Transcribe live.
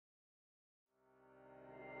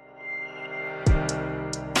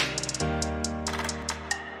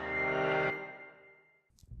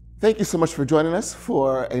Thank you so much for joining us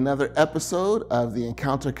for another episode of the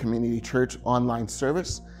Encounter Community Church online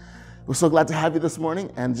service. We're so glad to have you this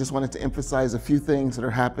morning and just wanted to emphasize a few things that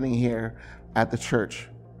are happening here at the church.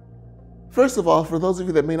 First of all, for those of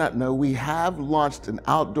you that may not know, we have launched an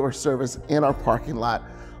outdoor service in our parking lot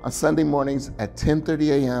on Sunday mornings at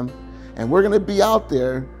 10:30 a.m. and we're going to be out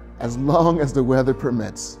there as long as the weather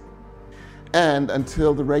permits and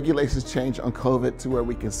until the regulations change on COVID to where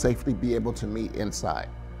we can safely be able to meet inside.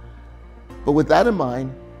 But with that in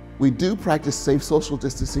mind, we do practice safe social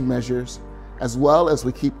distancing measures, as well as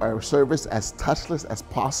we keep our service as touchless as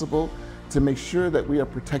possible to make sure that we are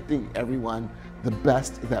protecting everyone the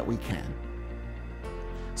best that we can.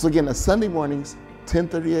 So again, it's Sunday mornings,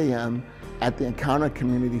 10:30 a.m. at the Encounter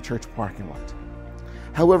Community Church parking lot.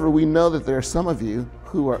 However, we know that there are some of you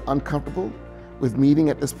who are uncomfortable with meeting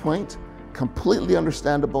at this point, completely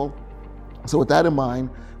understandable. So with that in mind,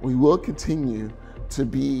 we will continue to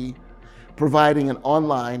be providing an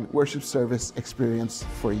online worship service experience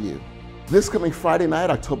for you. This coming Friday night,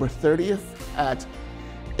 October 30th at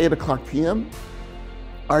 8 o'clock p.m.,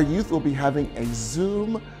 our youth will be having a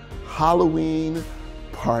Zoom Halloween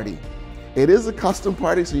party. It is a custom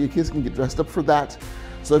party, so your kids can get dressed up for that.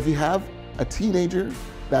 So if you have a teenager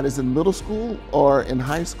that is in middle school or in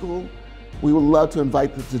high school, we would love to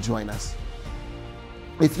invite them to join us.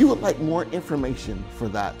 If you would like more information for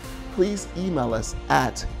that, please email us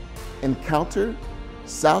at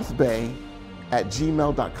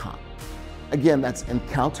encountersouthbay@gmail.com. Again, that's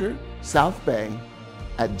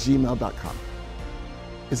encountersouthbay@gmail.com.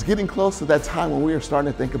 It's getting close to that time when we are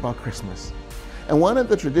starting to think about Christmas. And one of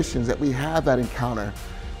the traditions that we have at Encounter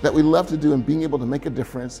that we love to do in being able to make a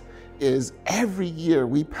difference is every year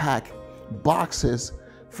we pack boxes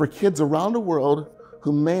for kids around the world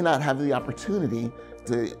who may not have the opportunity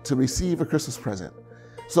to receive a Christmas present.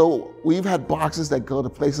 So we've had boxes that go to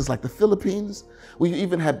places like the Philippines. We've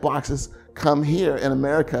even had boxes come here in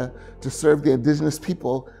America to serve the indigenous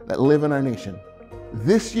people that live in our nation.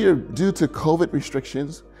 This year, due to COVID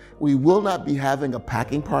restrictions, we will not be having a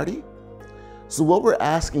packing party. So what we're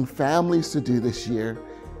asking families to do this year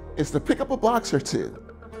is to pick up a box or two,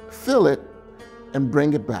 fill it, and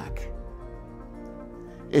bring it back.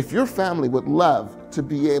 If your family would love to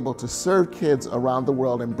be able to serve kids around the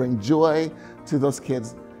world and bring joy to those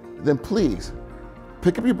kids, then please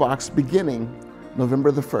pick up your box beginning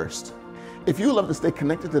November the 1st. If you would love to stay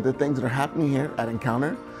connected to the things that are happening here at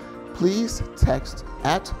Encounter, please text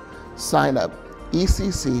at sign up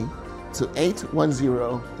ECC to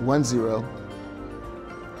 81010.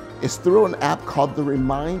 It's through an app called the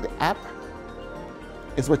Remind app.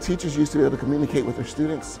 It's what teachers use to be able to communicate with their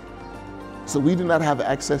students. So we do not have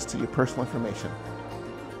access to your personal information.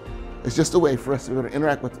 It's just a way for us to be able to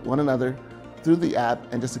interact with one another through the app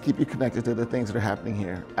and just to keep you connected to the things that are happening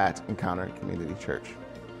here at Encounter Community Church.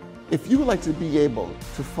 If you would like to be able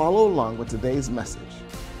to follow along with today's message,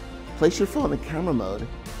 place your phone in camera mode,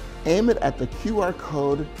 aim it at the QR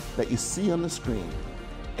code that you see on the screen.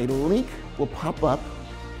 A link will pop up,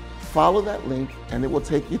 follow that link, and it will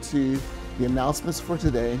take you to the announcements for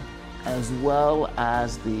today, as well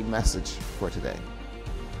as the message for today.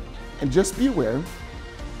 And just be aware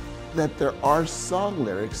that there are song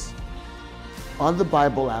lyrics on the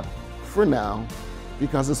Bible app for now,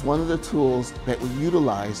 because it's one of the tools that we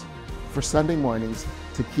utilize for Sunday mornings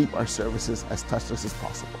to keep our services as touchless as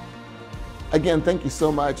possible. Again, thank you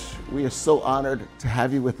so much. We are so honored to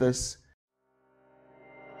have you with us.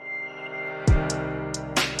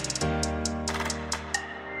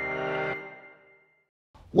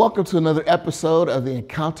 Welcome to another episode of the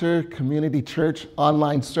Encounter Community Church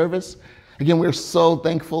online service. Again, we're so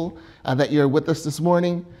thankful that you're with us this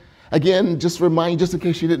morning. Again, just remind you, just in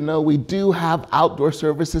case you didn't know, we do have outdoor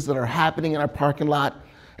services that are happening in our parking lot.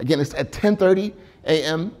 Again, it's at 10:30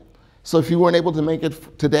 a.m. So if you weren't able to make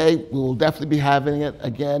it today, we will definitely be having it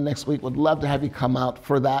again next week. Would love to have you come out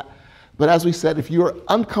for that. But as we said, if you are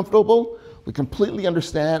uncomfortable, we completely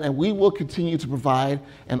understand, and we will continue to provide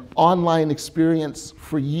an online experience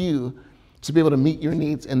for you to be able to meet your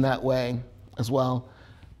needs in that way as well.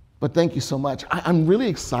 But thank you so much. I'm really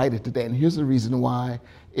excited today, and here's the reason why,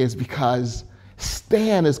 is because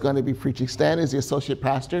Stan is going to be preaching. Stan is the associate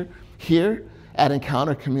pastor here at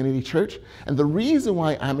Encounter Community Church. And the reason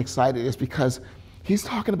why I'm excited is because he's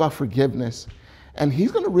talking about forgiveness, and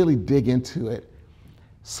he's going to really dig into it,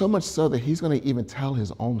 so much so that he's going to even tell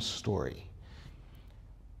his own story.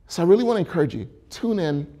 So I really want to encourage you, tune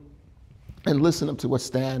in and listen up to what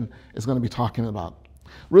Stan is going to be talking about.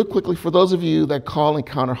 Real quickly, for those of you that call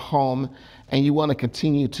Encounter home and you want to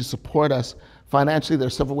continue to support us financially, there are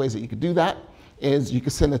several ways that you could do that. Is you can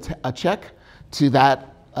send a check to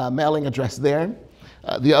that mailing address there.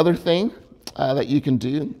 The other thing that you can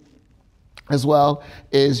do as well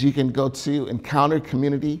is you can go to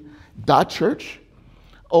encountercommunity.church,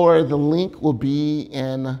 or the link will be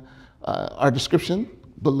in our description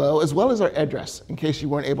below, as well as our address, in case you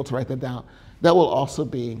weren't able to write that down. That will also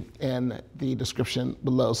be in the description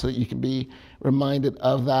below so that you can be reminded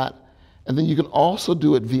of that. And then you can also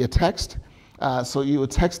do it via text. So you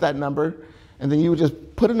would text that number, and then you would just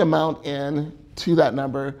put an amount in to that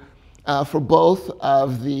number for both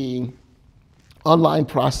of the online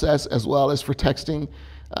process as well as for texting.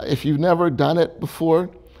 If you've never done it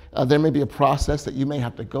before, there may be a process that you may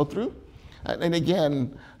have to go through. And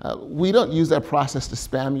again, we don't use that process to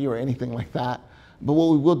spam you or anything like that. But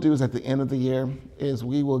what we will do is at the end of the year is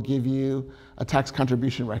we will give you a tax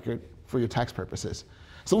contribution record for your tax purposes.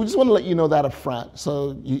 So we just want to let you know that up front.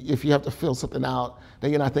 So if you have to fill something out,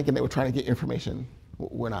 then you're not thinking that we're trying to get information.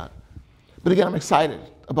 We're not. But again, I'm excited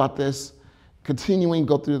about this, continuing to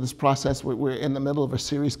go through this process. We're in the middle of a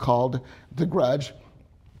series called The Grudge.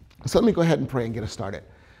 So let me go ahead and pray and get us started.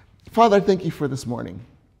 Father, I thank you for this morning.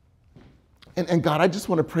 And God, I just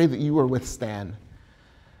want to pray that you are with Stan.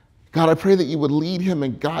 God, I pray that you would lead him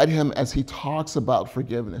and guide him as he talks about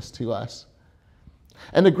forgiveness to us.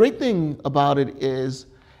 And the great thing about it is,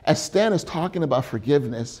 as Stan is talking about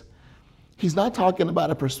forgiveness, he's not talking about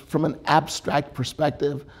it from an abstract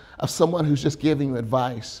perspective of someone who's just giving you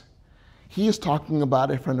advice. He is talking about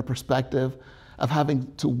it from the perspective of having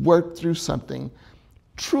to work through something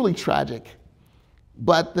truly tragic,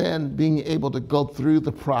 but then being able to go through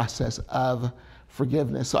the process of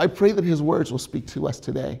forgiveness. So I pray that his words will speak to us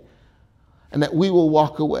today, and that we will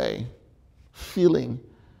walk away feeling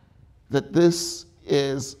that this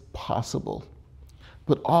is possible,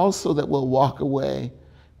 but also that we'll walk away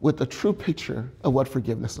with a true picture of what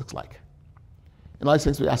forgiveness looks like. In all these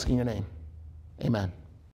things we ask in your name, amen.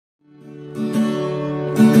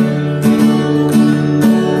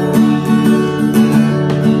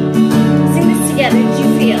 Sing this together. Did you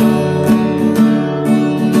feel?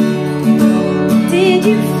 Did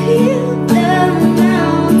you feel the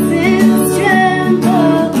mountains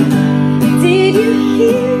tremble? Did you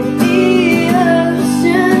hear the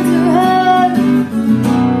oceans roar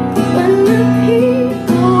when the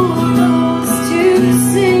people rose to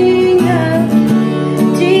sing of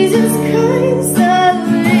Jesus Christ the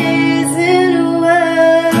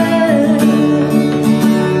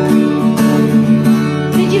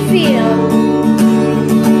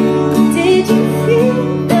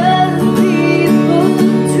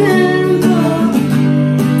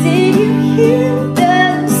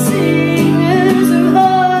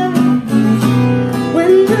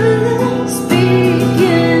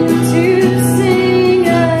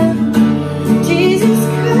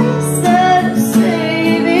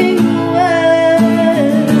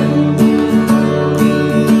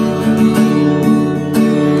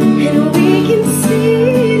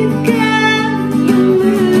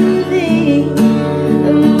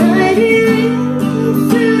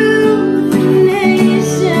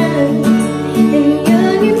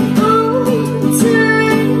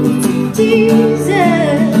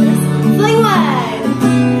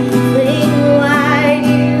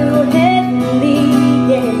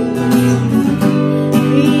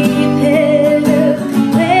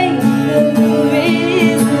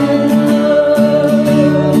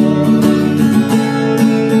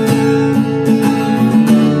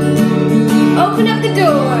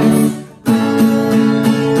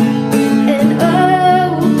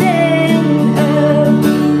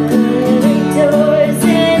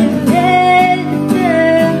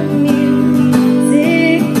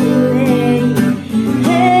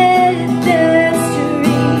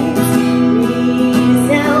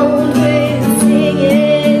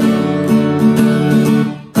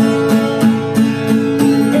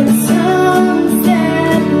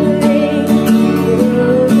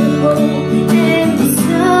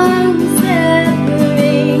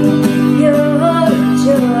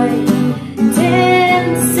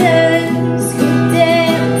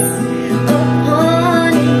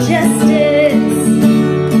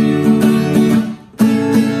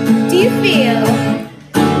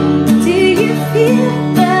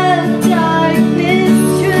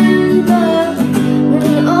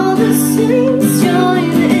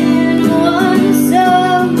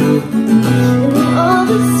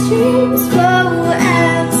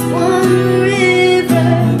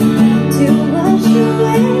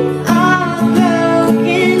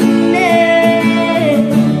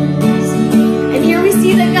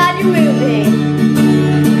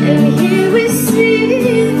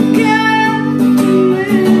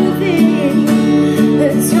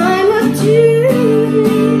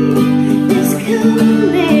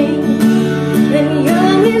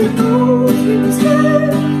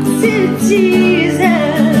Jesus,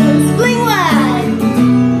 fling wide,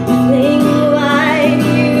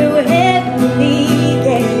 you heavenly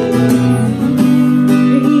gates.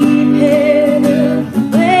 Prepare the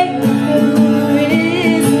way for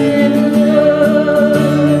risen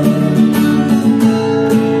Lord.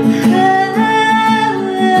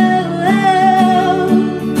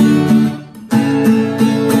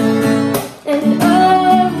 And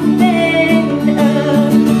open up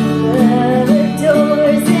the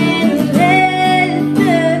doors and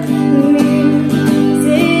let the music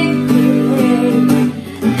play.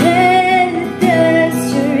 Let the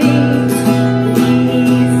streets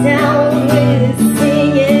resound with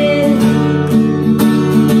singing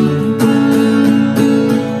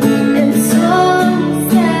and songs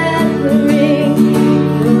that bring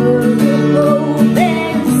your hope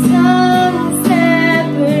and songs that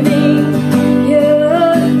bring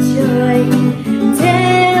your joy.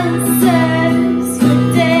 Dancers who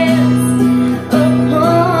dance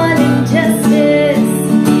upon injustice.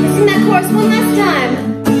 Let's sing that chorus one last time.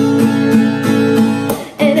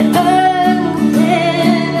 And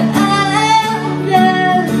open up the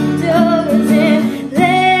doors and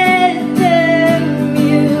let the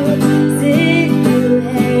music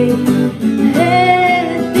play. Let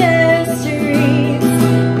the streets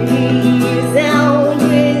resound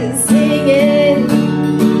with singing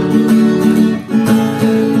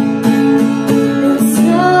and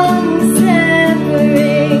songs that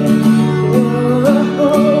bring your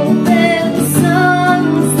hope and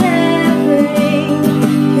songs that bring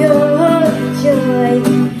your joy.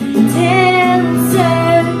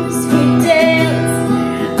 Dancers who dance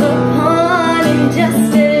upon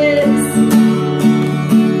injustice.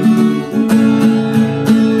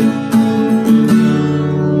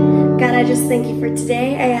 God, I just thank you for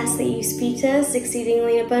today. I ask that you speak to us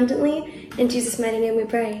exceedingly abundantly. In Jesus' mighty name we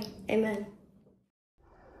pray. Amen.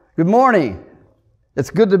 Good morning. It's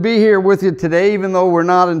good to be here with you today, even though we're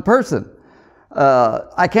not in person.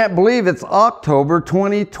 I can't believe it's October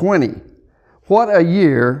 2020. What a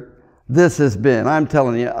year this has been. I'm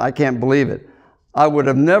telling you, I can't believe it. I would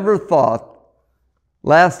have never thought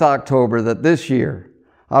last October that this year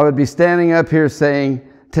I would be standing up here saying,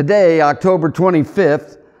 today, October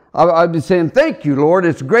 25th, I'd be saying, thank you, Lord.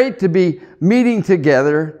 It's great to be meeting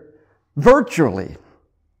together virtually.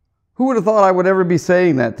 Who would have thought I would ever be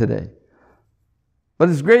saying that today? But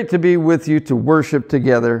it's great to be with you to worship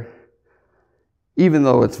together, even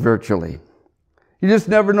though it's virtually. You just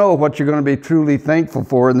never know what you're going to be truly thankful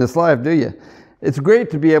for in this life, do you? It's great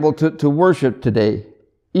to be able to worship today,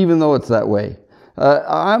 even though it's that way.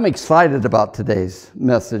 I'm excited about today's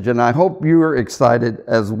message, and I hope you're excited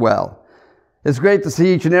as well. It's great to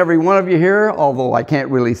see each and every one of you here, although I can't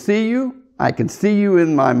really see you. I can see you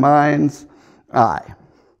in my mind's eye.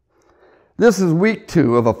 This is week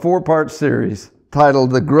 2 of a 4-part series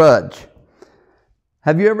titled The Grudge.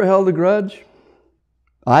 Have you ever held a grudge?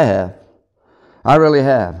 I have. I really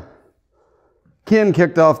have. Ken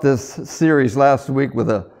kicked off this series last week with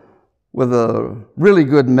a really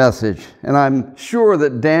good message, and I'm sure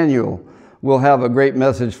that Daniel will have a great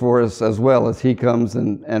message for us as well as he comes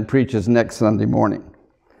and preaches next Sunday morning.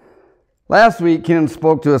 Last week, Ken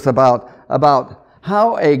spoke to us about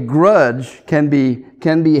how a grudge can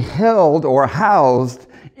be held or housed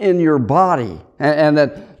in your body, and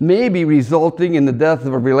that may be resulting in the death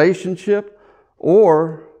of a relationship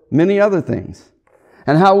or many other things.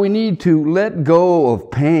 And how we need to let go of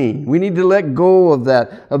pain. We need to let go of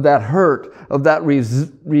that hurt, of that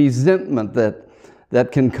resentment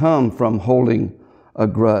that can come from holding a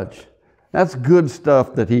grudge. That's good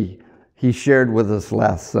stuff that he shared with us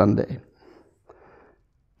last Sunday.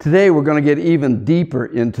 Today we're going to get even deeper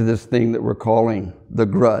into this thing that we're calling the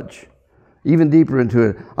grudge. Even deeper into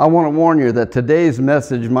it. I want to warn you that today's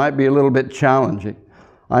message might be a little bit challenging.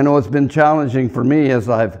 I know it's been challenging for me as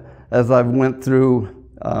I've went through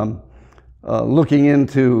looking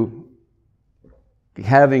into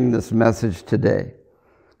having this message today.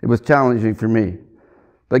 It was challenging for me.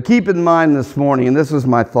 But keep in mind this morning, and this is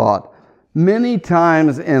my thought, many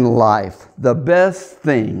times in life, the best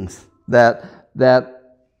things that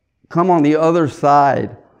come on the other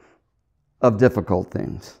side of difficult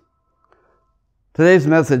things. Today's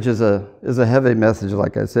message is a heavy message,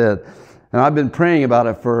 like I said. And I've been praying about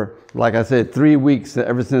it for, like I said, 3 weeks,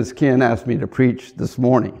 ever since Ken asked me to preach this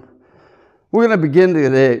morning. We're going to begin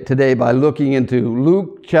today by looking into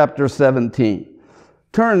Luke chapter 17.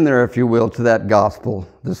 Turn there, if you will, to that gospel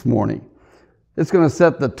this morning. It's going to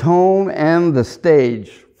set the tone and the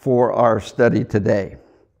stage for our study today.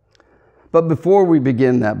 But before we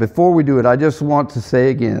begin that, before we do it, I just want to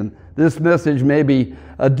say again, this message may be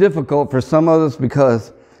difficult for some of us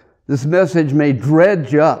because This message may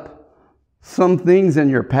dredge up some things in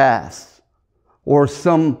your past, or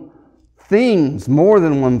some things, more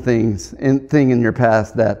than one thing in your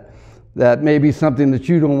past that may be something that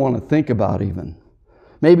you don't want to think about even.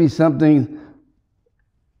 Maybe something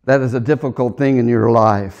that is a difficult thing in your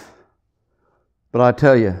life. But I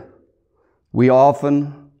tell you, we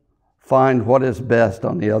often find what is best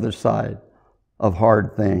on the other side of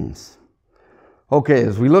hard things. Okay,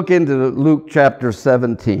 as we look into Luke chapter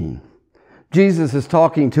 17, Jesus is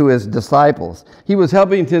talking to his disciples. He was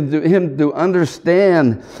helping him to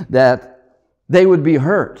understand that they would be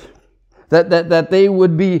hurt, that they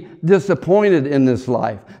would be disappointed in this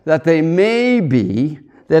life, that they may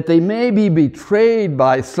be betrayed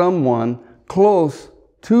by someone close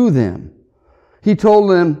to them. He told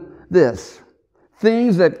them this: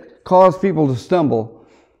 things that cause people to stumble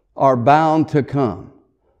are bound to come.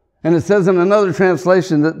 And it says in another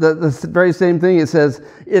translation, the very same thing. It says,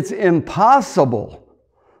 it's impossible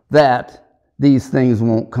that these things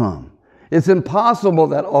won't come. It's impossible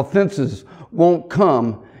that offenses won't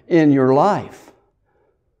come in your life.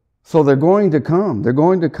 So they're going to come. They're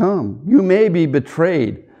going to come. You may be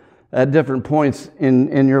betrayed at different points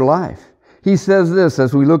in your life. He says this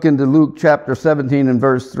as we look into Luke chapter 17 and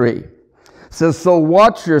verse 3. It says, so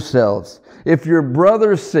watch yourselves. If your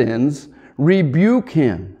brother sins, rebuke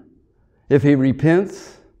him. If he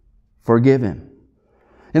repents, forgive him.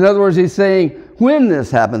 In other words, he's saying, when this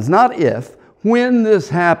happens, not if, when this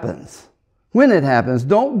happens, when it happens,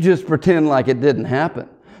 don't just pretend like it didn't happen.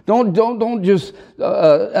 Don't just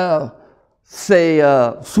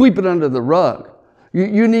sweep it under the rug.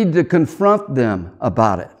 You need to confront them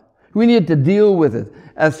about it. We need to deal with it.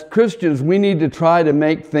 As Christians, we need to try to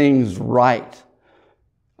make things right.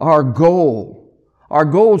 Our goal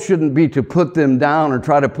shouldn't be to put them down or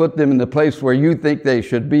try to put them in the place where you think they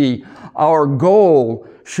should be. Our goal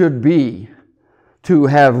should be to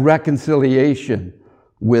have reconciliation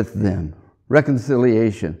with them.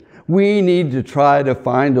 Reconciliation. We need to try to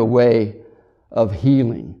find a way of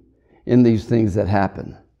healing in these things that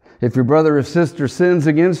happen. If your brother or sister sins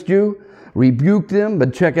against you, rebuke them,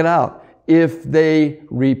 but check it out. If they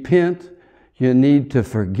repent, you need to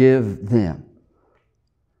forgive them.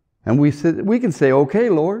 And we can say, okay,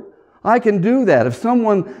 Lord, I can do that. If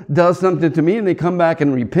someone does something to me and they come back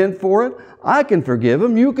and repent for it, I can forgive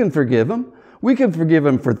them. You can forgive them. We can forgive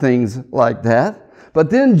them for things like that.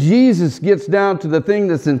 But then Jesus gets down to the thing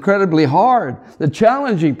that's incredibly hard, the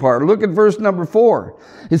challenging part. Look at verse number 4.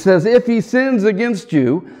 It says, if he sins against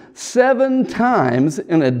you 7 times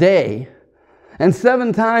in a day, and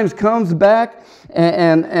 7 times comes back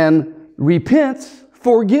and repents,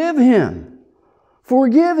 forgive him.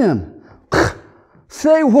 Forgive him.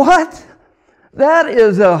 Say what? That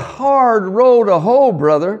is a hard row to hoe,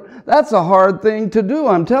 brother. That's a hard thing to do,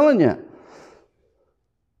 I'm telling you.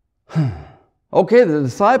 Okay, the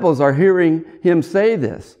disciples are hearing him say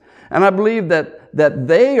this. And I believe that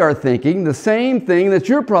they are thinking the same thing that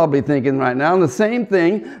you're probably thinking right now, and the same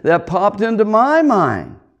thing that popped into my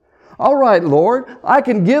mind. All right, Lord, I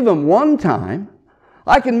can give him 1 time.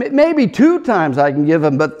 Maybe 2 times I can give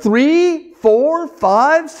him, but 3, 4,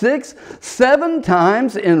 5, 6, 7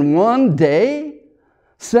 times in one day?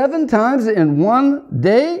 7 times in one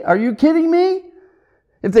day? Are you kidding me?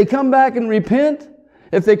 If they come back and repent,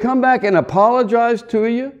 if they come back and apologize to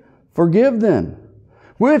you, forgive them.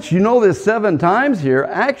 Which, this 7 times here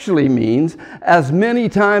actually means as many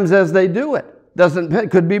times as they do it. It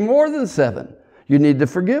could be more than 7. You need to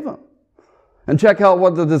forgive them. And check out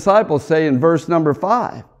what the disciples say in verse number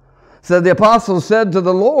 5. It said, the apostles said to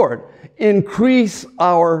the Lord, increase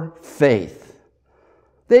our faith.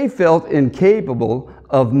 They felt incapable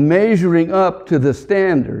of measuring up to the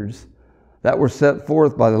standards that were set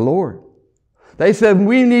forth by the Lord. They said,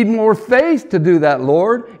 we need more faith to do that,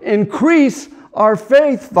 Lord. Increase our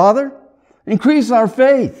faith, Father. Increase our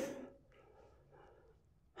faith.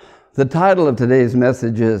 The title of today's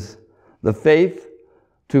message is The Faith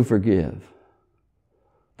to Forgive.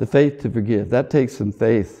 The faith to forgive. That takes some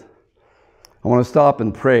faith. I want to stop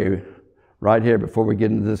and pray right here before we get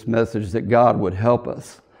into this message that God would help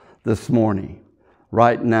us this morning,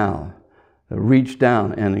 right now, reach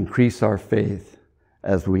down and increase our faith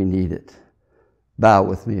as we need it. Bow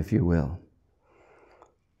with me if you will.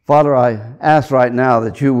 Father, I ask right now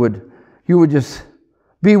that you would just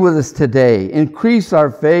be with us today. Increase our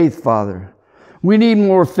faith, Father. We need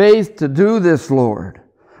more faith to do this, Lord.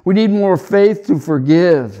 We need more faith to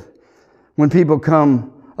forgive when people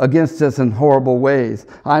come against us in horrible ways.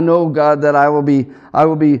 I know, God, that I will be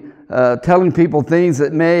telling people things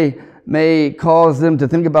that may cause them to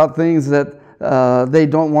think about things that they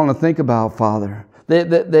don't want to think about, Father.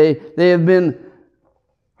 They have been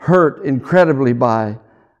hurt incredibly by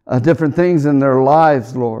different things in their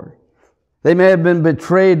lives, Lord. They may have been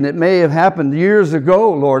betrayed, and it may have happened years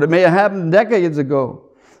ago, Lord. It may have happened decades ago.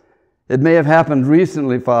 It may have happened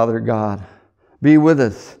recently, Father God. Be with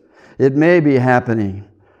us. It may be happening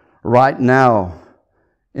right now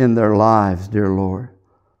in their lives, dear Lord.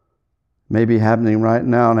 It may be happening right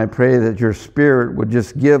now, and I pray that your Spirit would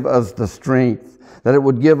just give us the strength, that it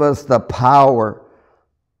would give us the power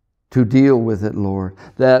to deal with it, Lord.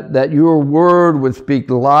 That your word would speak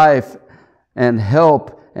life and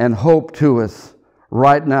help and hope to us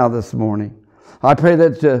right now this morning. I pray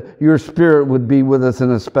that your Spirit would be with us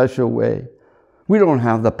in a special way. We don't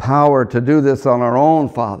have the power to do this on our own,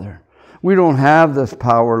 Father. We don't have this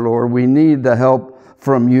power, Lord. We need the help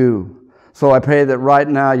from you. So I pray that right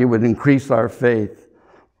now you would increase our faith.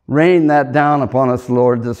 Rain that down upon us,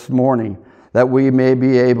 Lord, this morning, that we may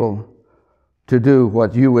be able to do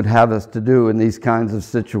what you would have us to do in these kinds of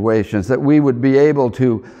situations, that we would be able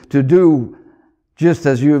to do just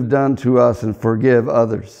as you have done to us and forgive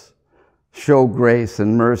others. Show grace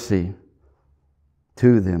and mercy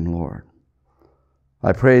to them, Lord.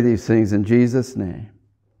 I pray these things in Jesus' name.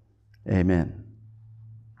 Amen.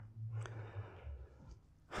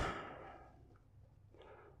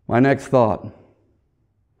 My next thought.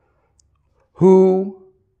 Who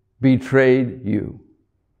betrayed you?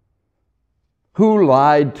 Who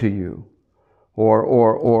lied to you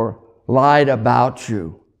or lied about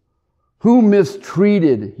you? Who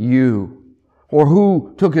mistreated you or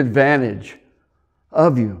who took advantage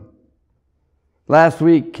of you? Last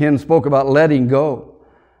week, Ken spoke about letting go.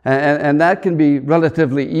 And that can be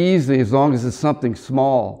relatively easy as long as it's something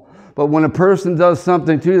small. But when a person does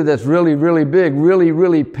something to you that's really, really big, really,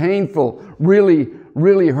 really painful, really,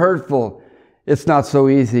 really hurtful, it's not so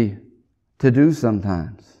easy to do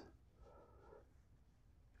sometimes.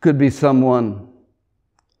 Could be someone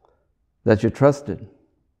that you trusted.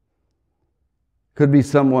 Could be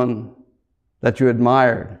someone that you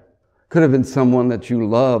admired. Could have been someone that you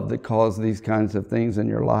loved that caused these kinds of things in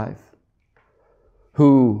your life.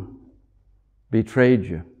 Who betrayed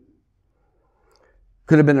you.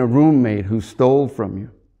 Could have been a roommate who stole from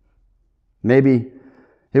you. Maybe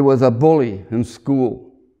it was a bully in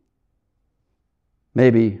school.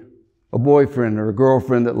 Maybe a boyfriend or a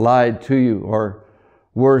girlfriend that lied to you, or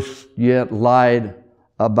worse yet, lied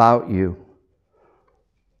about you.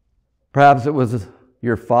 Perhaps it was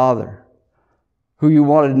your father, who you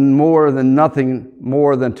wanted nothing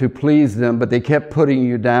more than to please them, but they kept putting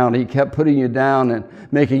you down. He kept putting you down and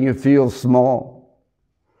making you feel small.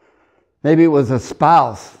 Maybe it was a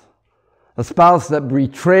spouse that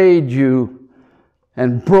betrayed you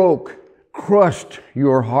and crushed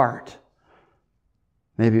your heart.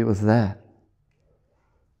 Maybe it was that.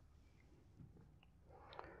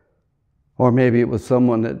 Or maybe it was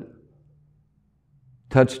someone that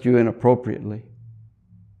touched you inappropriately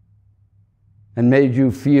and made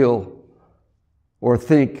you feel or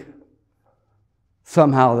think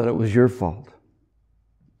somehow that it was your fault.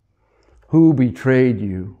 Who betrayed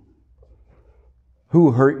you?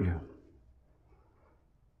 Who hurt you?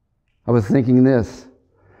 I was thinking this.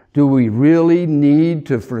 Do we really need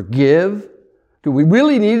to forgive? Do we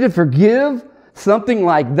really need to forgive something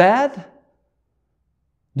like that?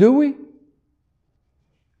 Do we?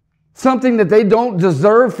 Something that they don't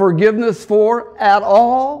deserve forgiveness for at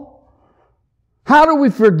all? How do we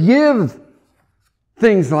forgive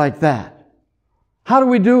things like that? How do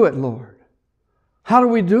we do it, Lord? How do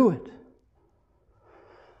we do it?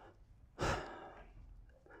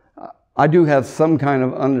 I do have some kind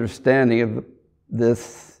of understanding of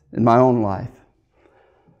this in my own life.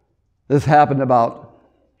 This happened about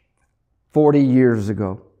 40 years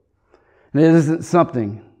ago. And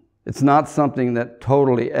it's not something that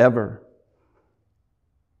totally ever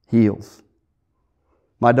heals.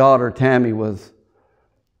 My daughter, Tammy, was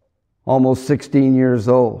almost 16 years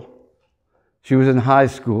old. She was in high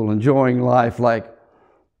school, enjoying life like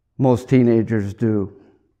most teenagers do.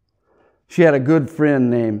 She had a good friend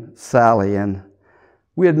named Sally, and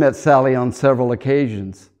we had met Sally on several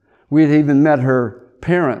occasions. We had even met her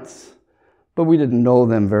parents, but we didn't know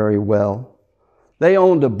them very well. They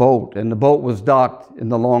owned a boat, and the boat was docked in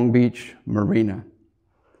the Long Beach Marina.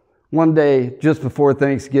 One day, just before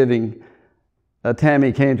Thanksgiving,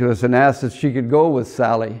 Tammy came to us and asked if she could go with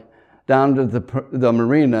Sally down to the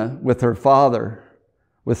marina with her father,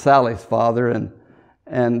 with Sally's father,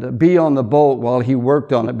 and be on the boat while he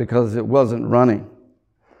worked on it because it wasn't running.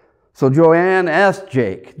 So Joanne asked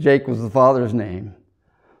Jake. Jake was the father's name.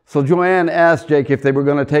 So Joanne asked Jake if they were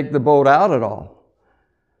going to take the boat out at all.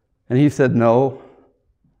 And he said no.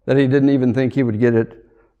 that he didn't even think he would get it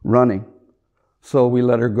running. So we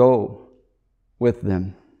let her go with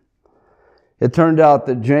them. It turned out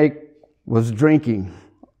that Jake was drinking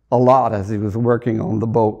a lot as he was working on the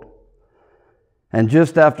boat. And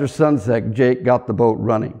just after sunset, Jake got the boat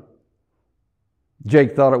running.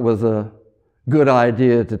 Jake thought it was a good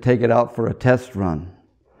idea to take it out for a test run.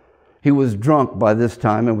 He was drunk by this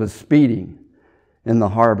time and was speeding in the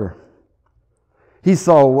harbor. He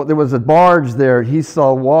saw, there was a barge there. He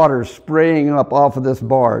saw water spraying up off of this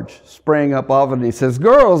barge, spraying up off it. And he says,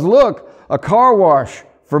 "Girls, look, a car wash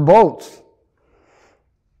for boats."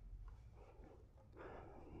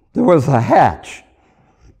 There was a hatch.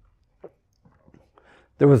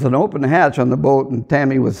 There was an open hatch on the boat, and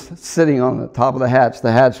Tammy was sitting on the top of the hatch.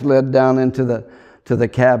 The hatch led down into the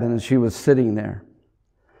cabin, and she was sitting there.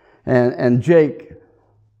 And Jake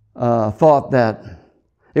thought that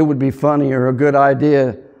it would be funny or a good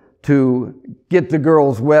idea to get the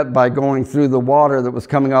girls wet by going through the water that was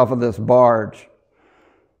coming off of this barge.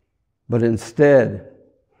 But instead,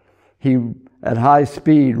 he, at high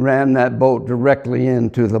speed, ran that boat directly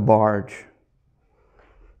into the barge.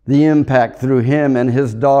 The impact threw him and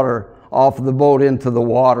his daughter off the boat into the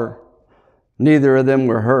water. Neither of them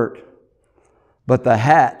were hurt, but the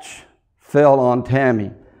hatch fell on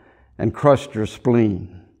Tammy and crushed her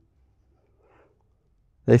spleen.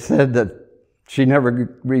 They said that she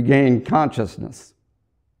never regained consciousness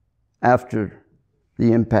after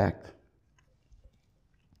the impact.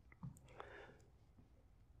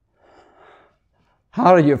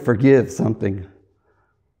 How do you forgive something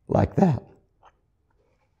like that?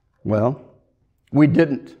 Well, we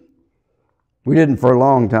didn't. We didn't for a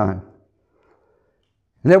long time.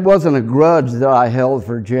 And it wasn't a grudge that I held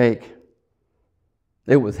for Jake.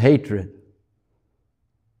 It was hatred.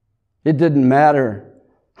 It didn't matter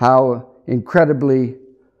how incredibly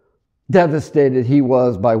devastated he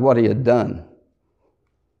was by what he had done.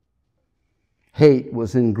 Hate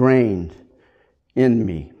was ingrained in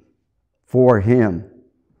me for him.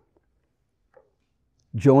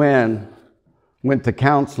 Joanne went to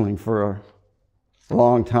counseling for a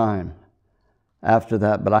long time after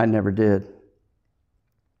that, but I never did.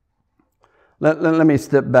 Let me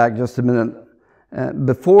step back just a minute.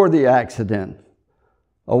 Before the accident,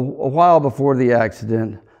 a while before the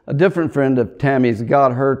accident, a different friend of Tammy's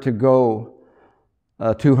got her to go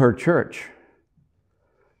to her church.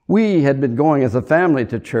 We had been going as a family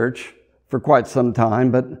to church for quite some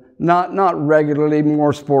time, but not regularly,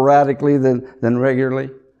 more sporadically than regularly.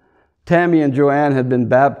 Tammy and Joanne had been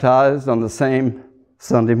baptized on the same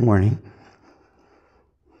Sunday morning.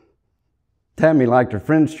 Tammy liked her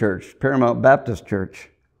friend's church, Paramount Baptist Church.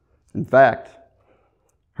 In fact,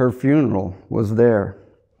 her funeral was there.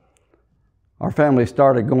 Our family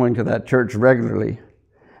started going to that church regularly.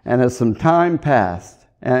 And as some time passed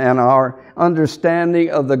and our understanding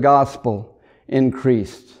of the gospel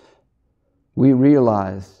increased, we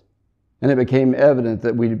realized, and it became evident,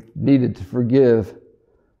 that we needed to forgive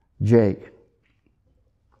Jake.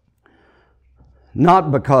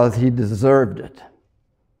 Not because he deserved it.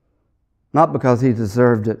 Not because he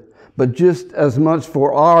deserved it, but just as much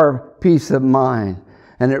for our peace of mind.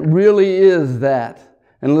 And it really is that.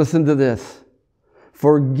 And listen to this.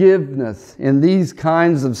 Forgiveness in these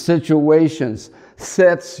kinds of situations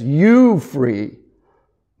sets you free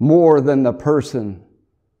more than the person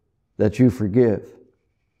that you forgive.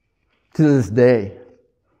 To this day,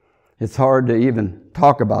 it's hard to even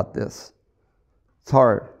talk about this. It's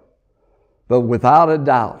hard. But without a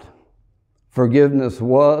doubt, forgiveness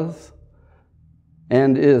was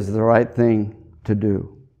and is the right thing to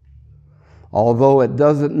do. Although it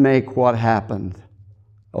doesn't make what happened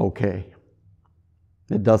okay.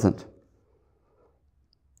 It doesn't.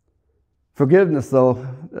 Forgiveness, though,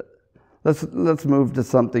 let's move to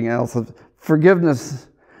something else. Forgiveness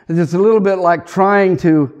is just a little bit like trying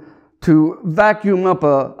to vacuum up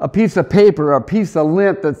a piece of paper, a piece of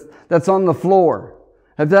lint that's on the floor.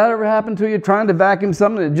 Has that ever happened to you? Trying to vacuum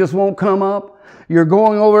something that just won't come up? You're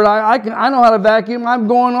going over it. I know how to vacuum. I'm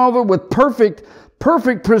going over it with perfect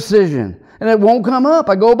precision. And it won't come up.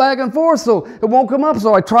 I go back and forth, so it won't come up.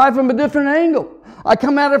 So I try from a different angle. I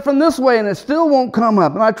come at it from this way, and it still won't come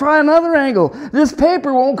up. And I try another angle. This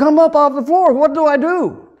paper won't come up off the floor. What do I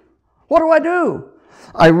do? What do I do?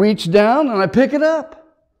 I reach down and I pick it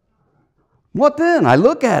up. What then? I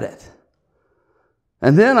look at it.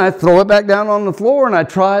 And then I throw it back down on the floor and I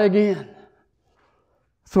try again.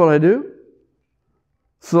 That's what I do.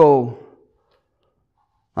 So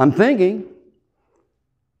I'm thinking,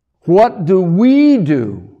 what do we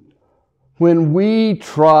do when we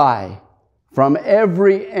try from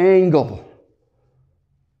every angle,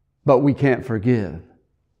 but we can't forgive?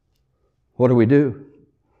 what do?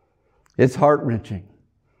 It's heart-wrenching.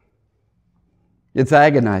 It's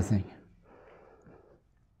agonizing.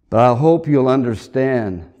 But I hope you'll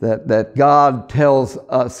understand that God tells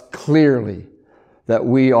us clearly that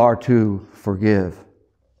we are to forgive.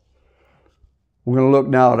 We're going to look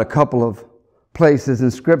now at a couple of places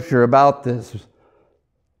in Scripture about this.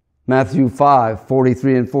 Matthew 5,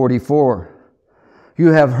 43 and 44. You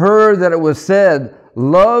have heard that it was said,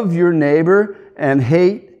 love your neighbor and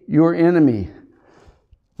hate your enemy.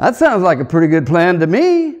 That sounds like a pretty good plan to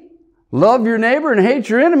me. Love your neighbor and hate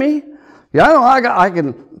your enemy. Yeah, I know I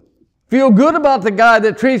can feel good about the guy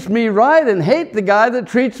that treats me right and hate the guy that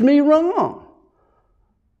treats me wrong.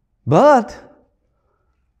 But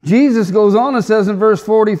Jesus goes on and says in verse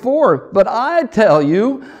 44, but I tell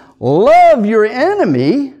you, love your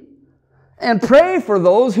enemy and pray for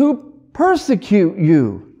those who persecute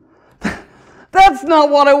you. That's not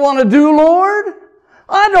what I want to do, Lord.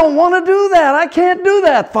 I don't want to do that. I can't do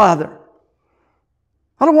that, Father.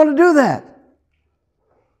 I don't want to do that.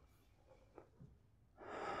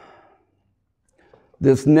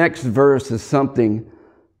 This next verse is something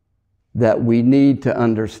that we need to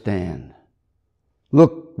understand.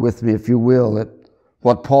 Look with me, if you will, at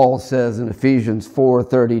what Paul says in Ephesians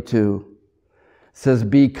 4:32. It says,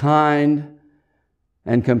 be kind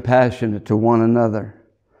and compassionate to one another,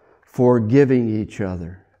 forgiving each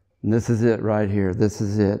other. And this is it right here. This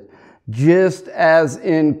is it. Just as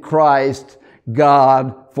in Christ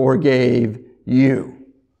God forgave you.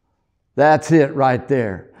 That's it right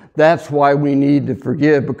there. That's why we need to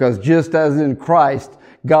forgive, because just as in Christ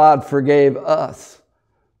God forgave us,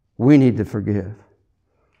 we need to forgive.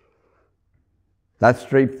 That's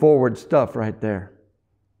straightforward stuff right there.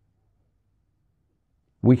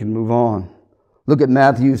 We can move on. Look at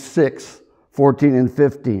Matthew 6, 14 and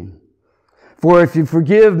 15. For if you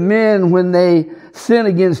forgive men when they sin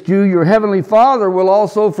against you, your heavenly Father will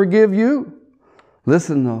also forgive you.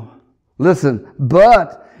 Listen though. Listen.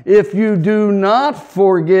 But if you do not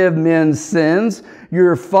forgive men's sins,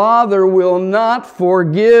 your Father will not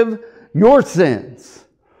forgive your sins.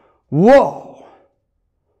 Whoa.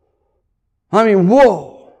 I mean,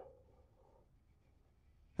 whoa.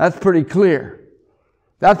 That's pretty clear.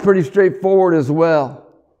 That's pretty straightforward as well.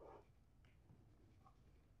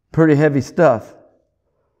 Pretty heavy stuff.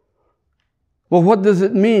 Well, what does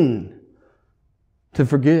it mean to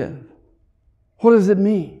forgive? What does it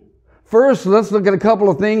mean? First, let's look at a couple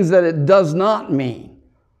of things that it does not mean.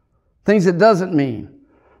 Things it doesn't mean.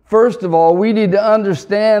 First of all, we need to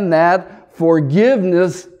understand that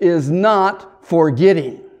forgiveness is not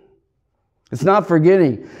forgetting. It's not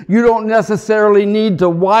forgetting. You don't necessarily need to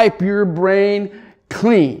wipe your brain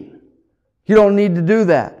clean. You don't need to do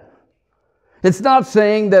that. It's not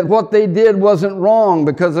saying that what they did wasn't wrong,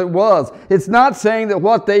 because it was. It's not saying that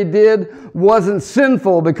what they did wasn't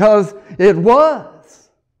sinful, because it was.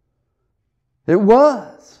 It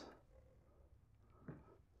was.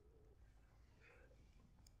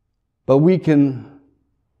 But we can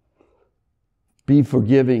be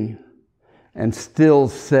forgiving and still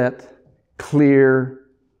set clear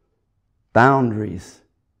boundaries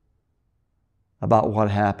about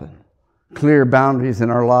what happened. Clear boundaries in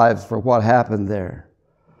our lives for what happened there.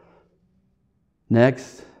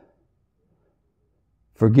 Next,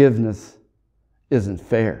 forgiveness isn't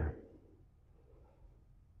fair.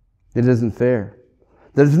 It isn't fair.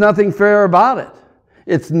 There's nothing fair about it.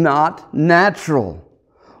 It's not natural.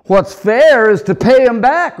 What's fair is to pay them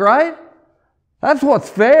back, right? That's what's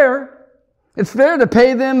fair. It's fair to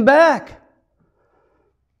pay them back.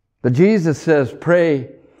 But Jesus says,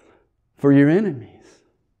 pray for your enemies.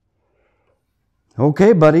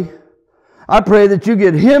 Okay, buddy. I pray that you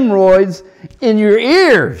get hemorrhoids in your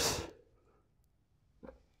ears.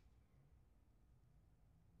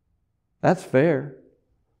 That's fair.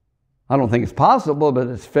 I don't think it's possible, but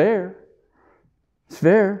it's fair. It's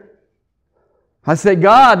fair. I say,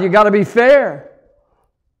 God, you got to be fair.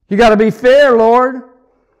 You got to be fair, Lord.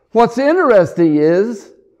 What's interesting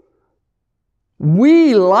is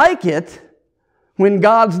we like it when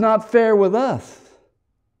God's not fair with us.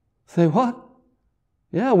 Say what?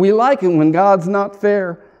 Yeah, we like it when God's not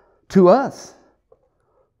fair to us.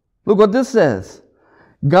 Look what this says.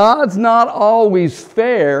 God's not always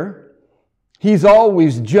fair. He's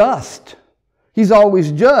always just. He's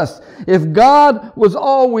always just. If God was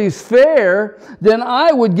always fair, then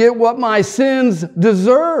I would get what my sins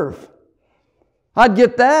deserve. I'd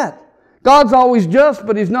get that. God's always just,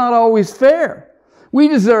 but He's not always fair. We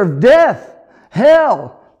deserve death,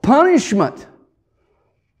 hell, punishment.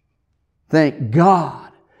 Thank God.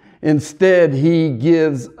 Instead, He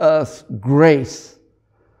gives us grace.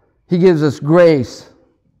 He gives us grace.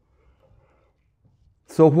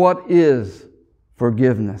 So what is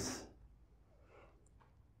forgiveness?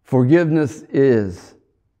 Forgiveness is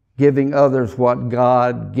giving others what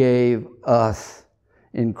God gave us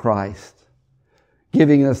in Christ.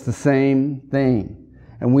 Giving us the same thing.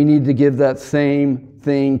 And we need to give that same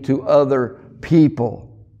thing to other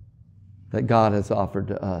people that God has offered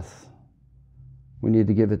to us. We need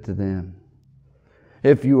to give it to them.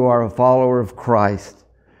 If you are a follower of Christ,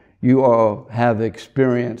 you have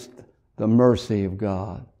experienced the mercy of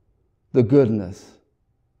God, the goodness,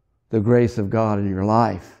 the grace of God in your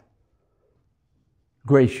life.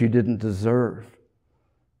 Grace you didn't deserve.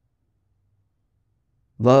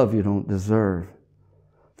 Love you don't deserve.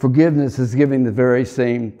 Forgiveness is giving the very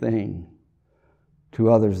same thing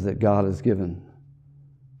to others that God has given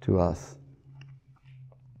to us.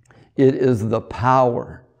 It is the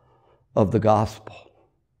power of the gospel.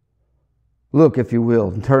 Look, if you will,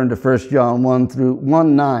 and turn to 1 John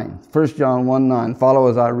 1:9. 1 John 1:9. Follow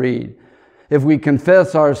as I read. If we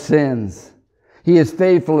confess our sins, He is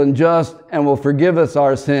faithful and just and will forgive us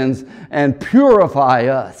our sins and purify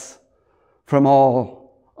us from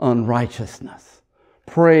all unrighteousness.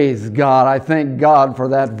 Praise God. I thank God for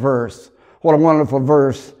that verse. What a wonderful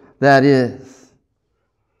verse that is.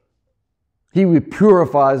 He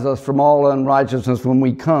purifies us from all unrighteousness when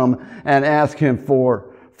we come and ask Him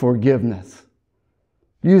for forgiveness.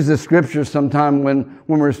 Use this scripture sometime when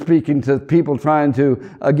we're speaking to people trying to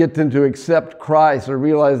get them to accept Christ or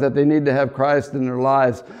realize that they need to have Christ in their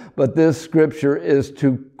lives. But this scripture is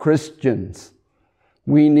to Christians.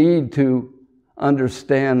 We need to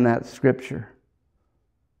understand that scripture.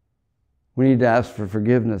 We need to ask for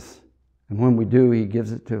forgiveness. And when we do, He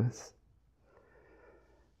gives it to us.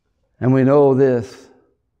 And we know this,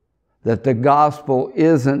 that the gospel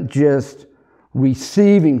isn't just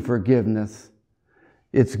receiving forgiveness,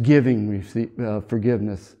 it's giving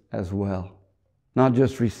forgiveness as well. Not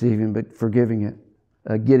just receiving, but forgiving it,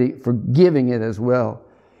 forgiving it as well.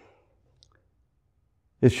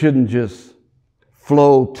 It shouldn't just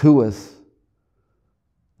flow to us.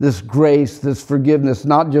 This grace, this forgiveness,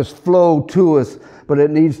 not just flow to us, but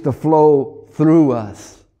it needs to flow through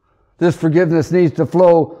us. This forgiveness needs to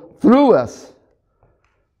flow through us.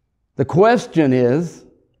 The question is,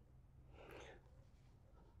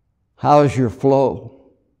 how is your flow?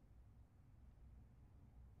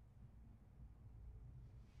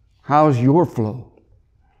 How's your flow?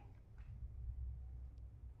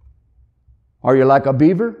 Are you like a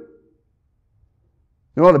beaver?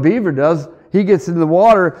 You know what a beaver does? He gets in the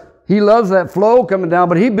water. He loves that flow coming down,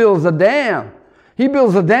 but he builds a dam. He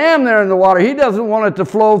builds a dam there in the water. He doesn't want it to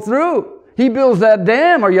flow through. He builds that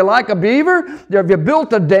dam. Are you like a beaver? Have you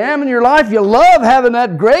built a dam in your life? You love having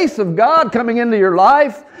that grace of God coming into your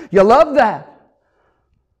life. You love that.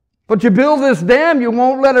 But you build this dam, you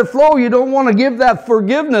won't let it flow. You don't want to give that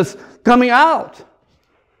forgiveness coming out.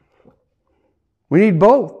 We need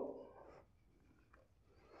both.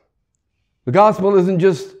 The gospel isn't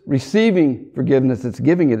just receiving forgiveness, it's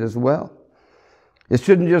giving it as well. It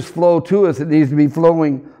shouldn't just flow to us, it needs to be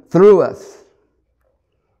flowing through us.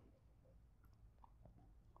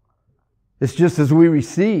 It's just as we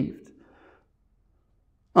received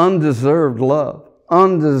undeserved love,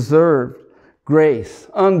 undeserved grace,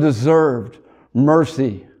 undeserved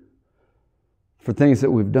mercy for things that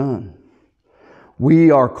we've done. We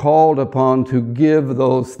are called upon to give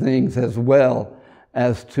those things as well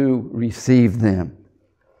as to receive them.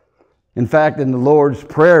 In fact, in the Lord's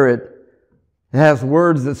Prayer, it has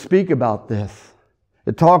words that speak about this.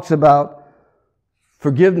 It talks about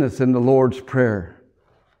forgiveness in the Lord's Prayer.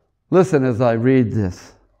 Listen as I read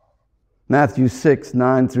this. Matthew 6,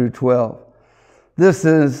 9 through 12. This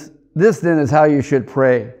then is how you should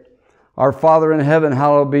pray. Our Father in heaven,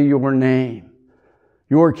 hallowed be your name.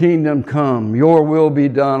 Your kingdom come, your will be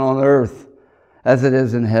done on earth as it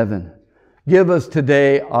is in heaven. Give us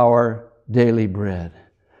today our daily bread.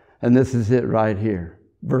 And this is it right here,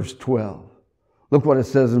 verse 12. Look what it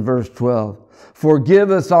says in verse 12.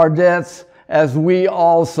 Forgive us our debts as we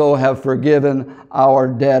also have forgiven our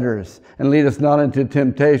debtors. And lead us not into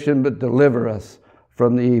temptation, but deliver us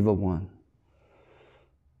from the evil one.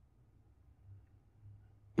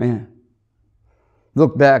 Man,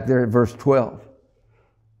 look back there at verse 12.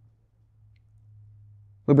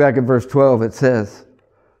 Look back at verse 12. It says,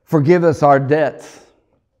 forgive us our debts.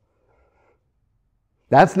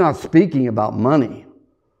 That's not speaking about money.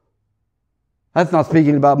 That's not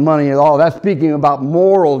speaking about money at all. That's speaking about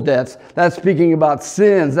moral debts. That's speaking about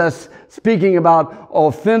sins. That's speaking about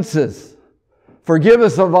offenses. Forgive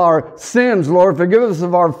us of our sins, Lord. Forgive us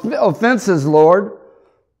of our offenses, Lord.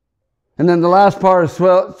 And then the last part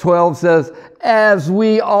of 12 says, as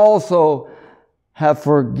we also have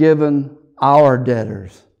forgiven our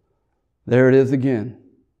debtors. There it is again.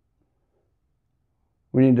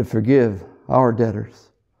 We need to forgive our debtors.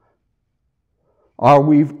 Are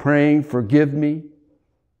we praying, forgive me?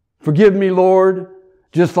 Forgive me, Lord,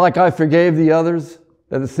 just like I forgave the others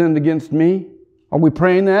that have sinned against me? Are we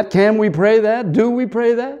praying that? Can we pray that? Do we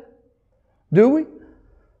pray that? Do we?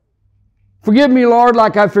 Forgive me, Lord,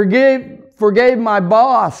 like I forgave my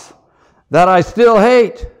boss that I still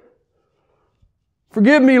hate.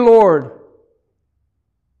 Forgive me, Lord,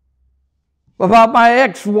 about my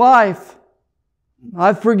ex-wife.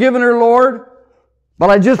 I've forgiven her, Lord, but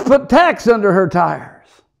I just put tacks under her tires.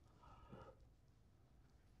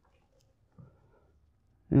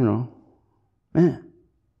 You know, man.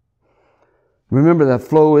 Remember that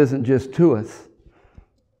flow isn't just to us.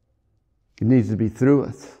 It needs to be through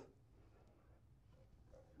us.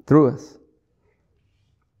 Through us.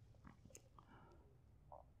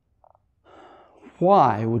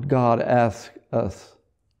 Why would God ask us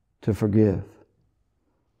to forgive?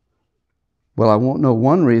 Well, I won't know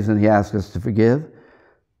one reason He asks us to forgive.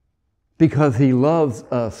 Because He loves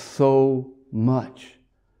us so much.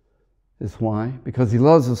 Is why. Because He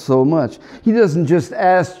loves us so much. He doesn't just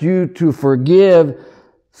ask you to forgive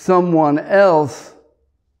someone else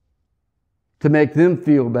to make them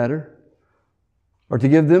feel better or to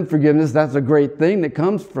give them forgiveness. That's a great thing that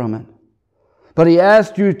comes from it. But He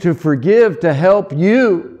asked you to forgive to help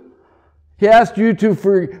you. He asked you to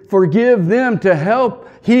forgive them to help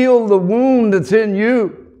heal the wound that's in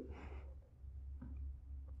you.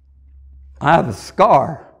 I have a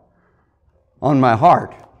scar on my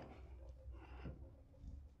heart.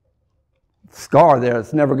 Scar there,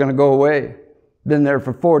 it's never going to go away. Been there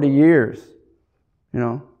for 40 years, you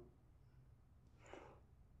know.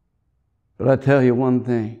 But I tell you one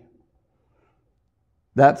thing.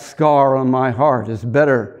 That scar on my heart is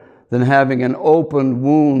better than having an open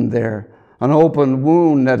wound there. An open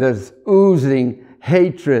wound that is oozing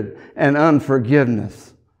hatred and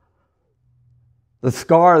unforgiveness. The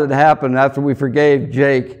scar that happened after we forgave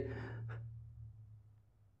Jake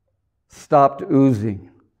stopped oozing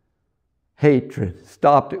hatred,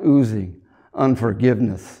 stopped oozing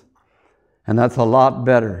unforgiveness. And that's a lot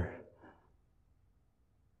better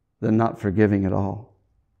than not forgiving at all.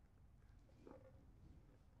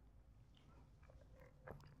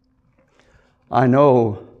 I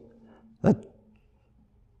know that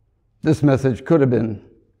this message could have been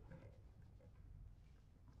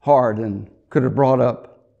hard and could have brought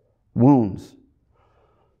up wounds.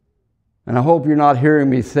 And I hope you're not hearing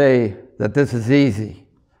me say that this is easy.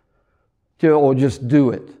 Oh, just do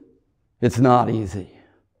it. It's not easy.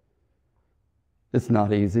 It's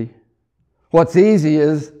not easy. What's easy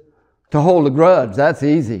is to hold a grudge. That's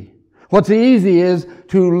easy. What's easy is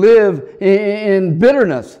to live in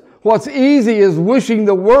bitterness. What's easy is wishing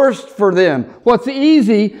the worst for them. What's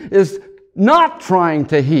easy is not trying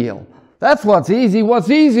to heal. That's what's easy. What's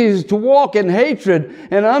easy is to walk in hatred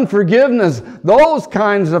and unforgiveness. Those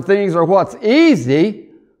kinds of things are what's easy.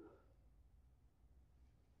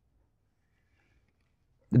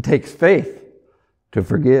 It takes faith to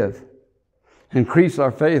forgive. Increase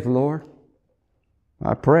our faith, Lord.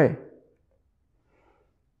 I pray.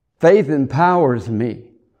 Faith empowers me.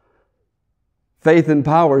 Faith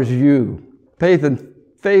empowers you. Faith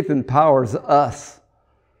empowers us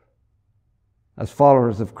as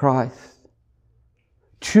followers of Christ.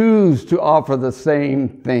 Choose to offer the same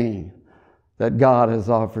thing that God has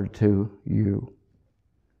offered to you.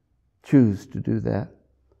 Choose to do that.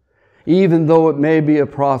 Even though it may be a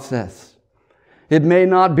process. It may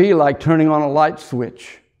not be like turning on a light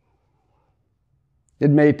switch. It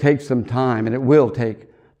may take some time, and it will take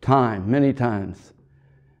time, many times.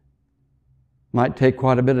 Might take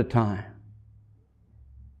quite a bit of time.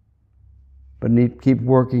 But keep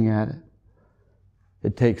working at it.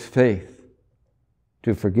 It takes faith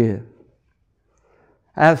to forgive.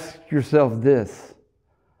 Ask yourself this.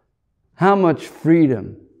 How much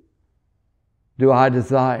freedom do I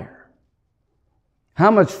desire? How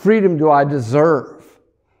much freedom do I deserve?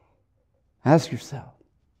 Ask yourself.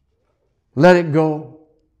 Let it go.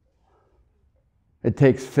 It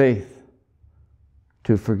takes faith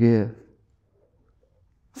to forgive.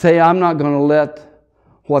 Say, I'm not going to let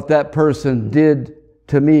what that person did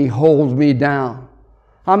to me hold me down.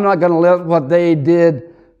 I'm not going to let what they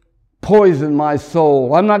did poison my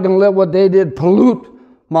soul. I'm not going to let what they did pollute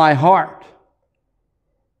my heart.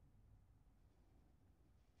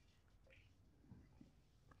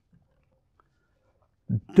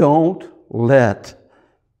 Don't let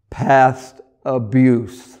past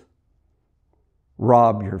abuse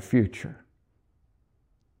rob your future.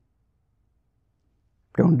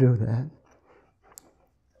 Don't do that.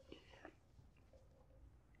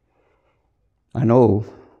 I know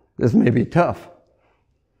this may be tough,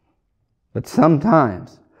 but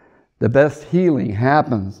sometimes the best healing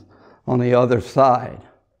happens on the other side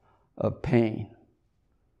of pain.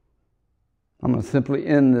 I'm going to simply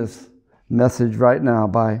end this message right now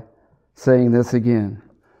by saying this again.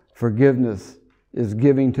 Forgiveness is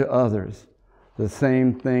giving to others the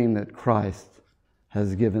same thing that Christ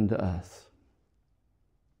has given to us.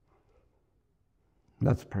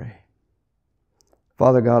 Let's pray.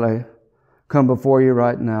 Father God, I come before you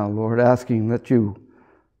right now, Lord, asking that you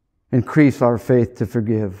increase our faith to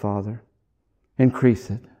forgive, Father. Increase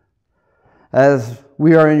it. As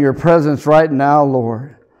we are in your presence right now,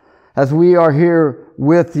 Lord, as we are here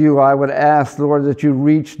with you, I would ask, Lord, that you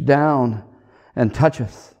reach down and touch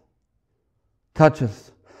us. Touch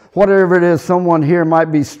us. Whatever it is someone here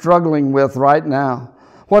might be struggling with right now,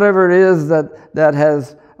 whatever it is that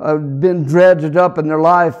has been dredged up in their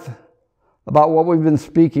life about what we've been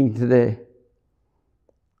speaking today,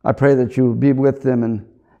 I pray that you will be with them and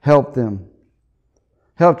help them.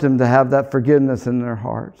 Help them to have that forgiveness in their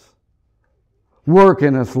hearts. Work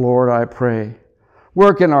in us, Lord, I pray.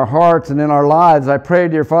 Work in our hearts and in our lives. I pray,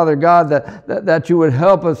 dear Father God, that you would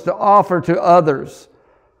help us to offer to others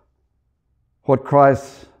what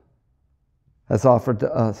Christ has offered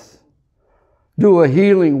to us. Do a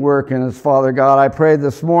healing work in us, Father God, I pray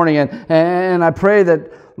this morning. And I pray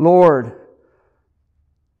that, Lord,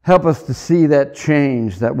 help us to see that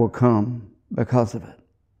change that will come because of it.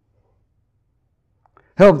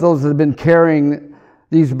 Help those that have been carrying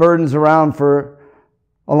these burdens around for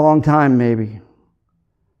a long time, maybe,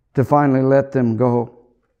 to finally let them go.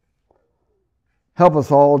 Help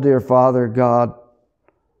us all, dear Father God,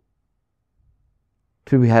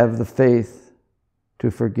 to have the faith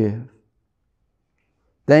to forgive.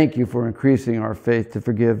 Thank you for increasing our faith to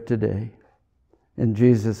forgive today. In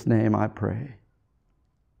Jesus' name I pray.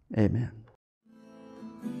 Amen.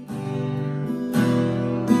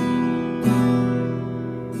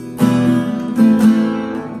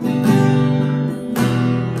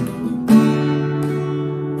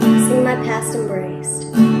 Sing my past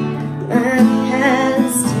embraced. My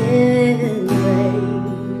past embraced.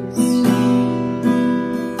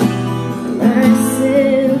 My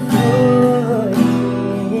sin forgiven.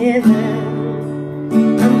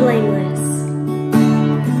 I'm blameless.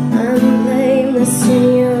 I'm blameless in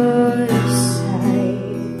your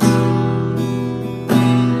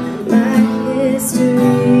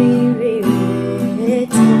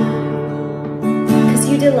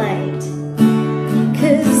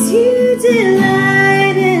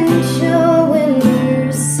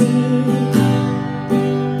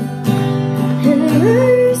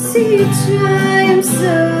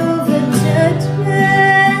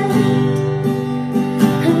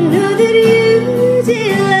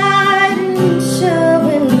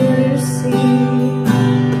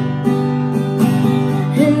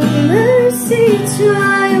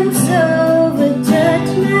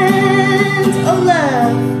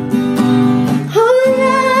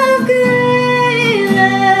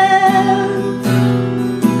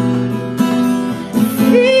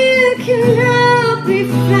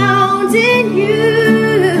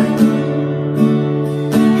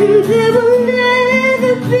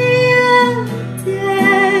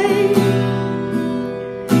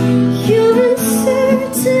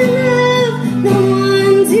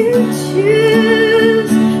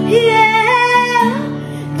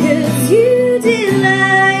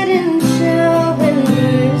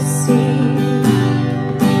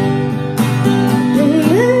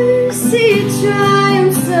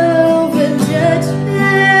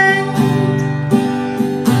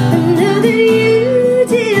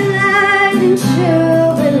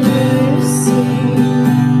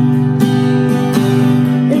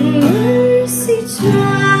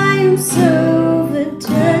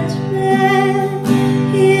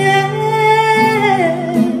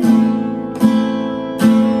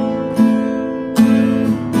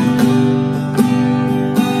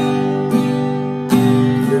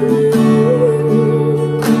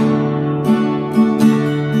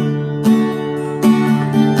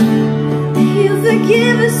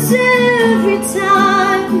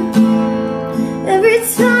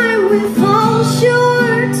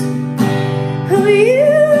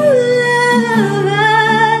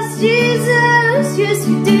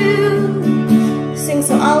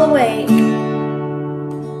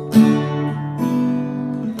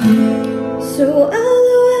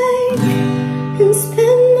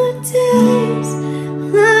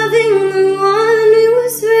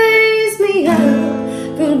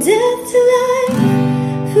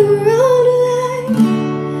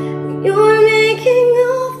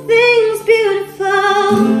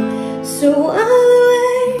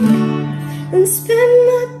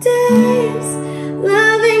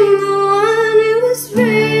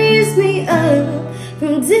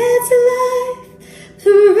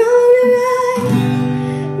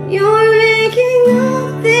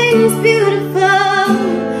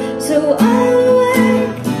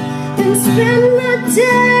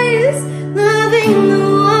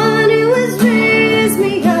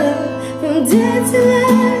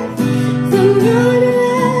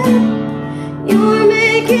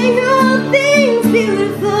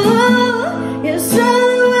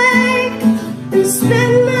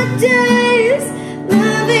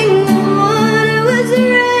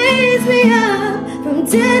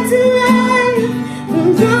back to life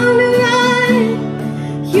from wrong to right.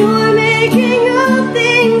 You're making all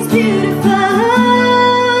things beautiful.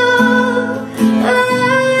 Oh,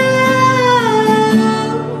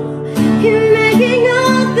 you're making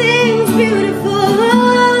all things beautiful.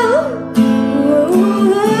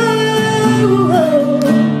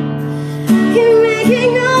 You're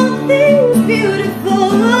making all things beautiful.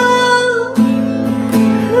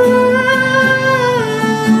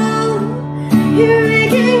 You're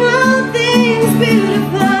making all things beautiful.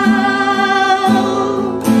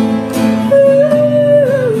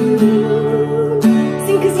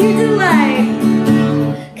 Sing, 'cause you delight.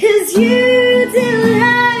 'Cause you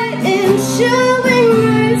delight in showing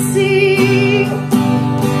mercy.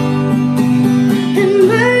 And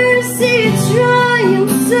mercy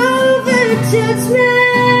triumphs over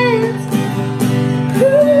judgment.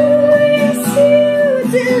 Yes, you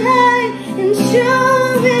delight in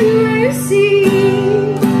showing mercy.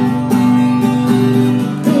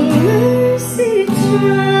 Mercy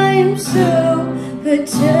triumphs over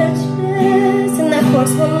judgment. Sing that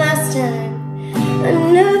chorus one last time. I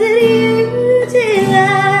know that you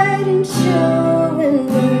delight in showing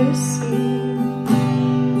mercy.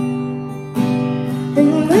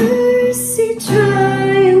 And mercy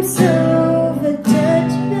triumphs over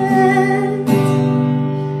judgment.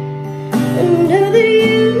 I know that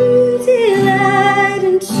you delight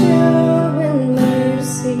in showing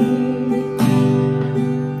mercy.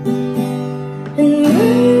 And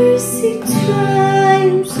mercy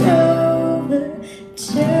triumphs over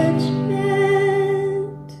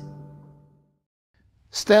judgment.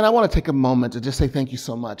 Stan, I want to take a moment to just say thank you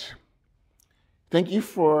so much. Thank you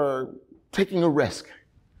for taking a risk,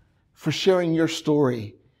 for sharing your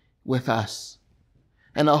story with us.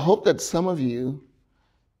 And I hope that some of you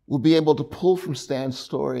will be able to pull from Stan's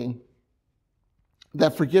story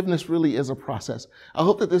that forgiveness really is a process. I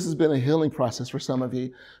hope that this has been a healing process for some of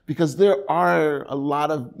you, because there are a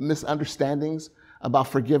lot of misunderstandings about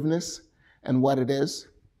forgiveness and what it is.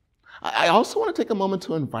 I also want to take a moment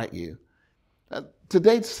to invite you.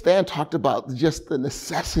 Today, Stan talked about just the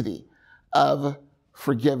necessity of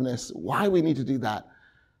forgiveness, why we need to do that.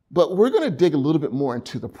 But we're going to dig a little bit more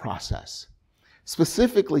into the process.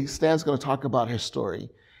 Specifically, Stan's going to talk about his story,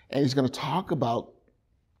 and he's going to talk about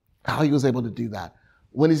how he was able to do that.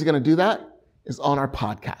 When he's going to do that is on our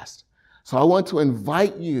podcast. So I want to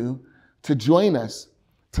invite you to join us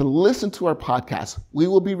to listen to our podcast. We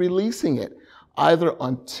will be releasing it either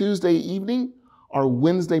on Tuesday evening or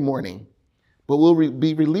Wednesday morning. But we'll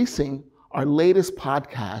be releasing our latest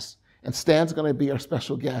podcast, and Stan's going to be our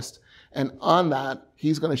special guest. And on that,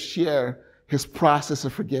 he's going to share his process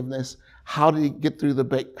of forgiveness. How did he get through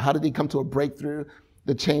how did he come to a breakthrough,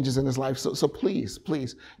 the changes in his life? So please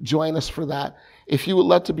join us for that. If you would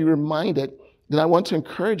love to be reminded, then I want to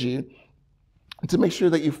encourage you to make sure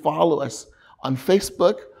that you follow us on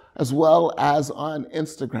Facebook as well as on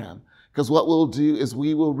Instagram. Because what we'll do is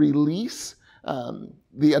we will release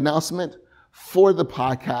the announcement for the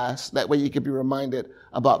podcast. That way you can be reminded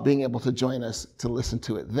about being able to join us to listen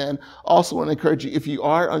to it. Then also want to encourage you, if you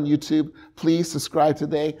are on YouTube, please subscribe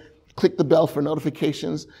today. Click the bell for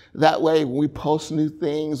notifications. That way when we post new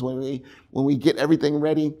things, when we get everything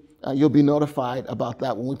ready, you'll be notified about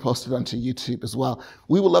that when we post it onto YouTube as well.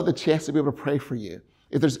 We would love the chance to be able to pray for you.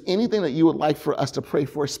 If there's anything that you would like for us to pray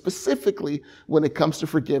for, specifically when it comes to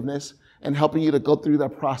forgiveness and helping you to go through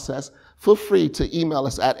that process, feel free to email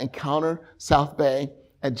us at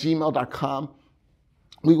encountersouthbay@gmail.com.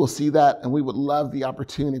 We will see that, and we would love the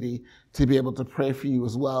opportunity to be able to pray for you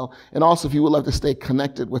as well. And also, if you would love to stay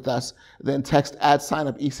connected with us, then text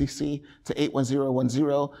 @SignUpECC to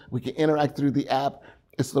 81010. We can interact through the app.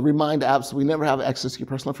 It's the Remind app, so we never have access to your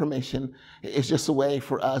personal information. It's just a way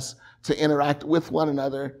for us to interact with one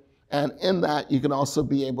another. And in that, you can also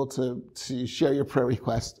be able to share your prayer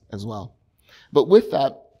request as well. But with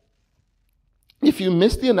that, if you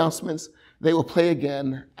missed the announcements, they will play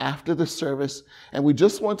again after the service. And we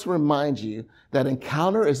just want to remind you that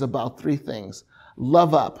Encounter is about three things.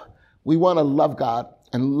 Love up. We want to love God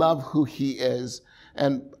and love who He is.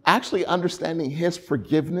 And actually understanding His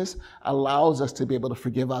forgiveness allows us to be able to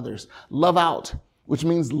forgive others. Love out, which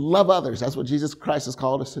means love others. That's what Jesus Christ has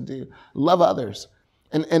called us to do. Love others.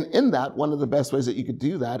 And in that, one of the best ways that you could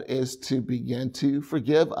do that is to begin to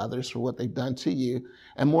forgive others for what they've done to you.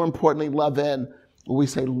 And more importantly, love in. We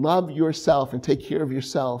say, love yourself and take care of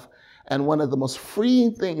yourself. And one of the most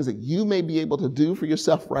freeing things that you may be able to do for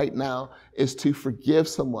yourself right now is to forgive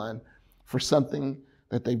someone for something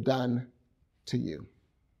that they've done to you.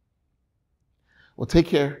 Well, take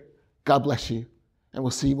care. God bless you. And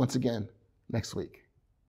we'll see you once again next week.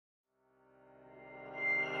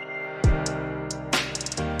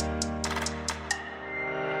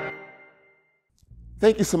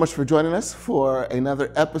 Thank you so much for joining us for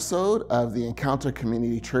another episode of the Encounter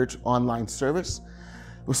Community Church online service.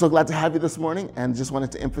 We're so glad to have you this morning and just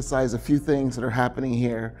wanted to emphasize a few things that are happening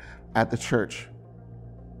here at the church.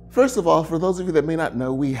 First of all, for those of you that may not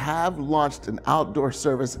know, we have launched an outdoor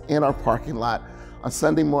service in our parking lot on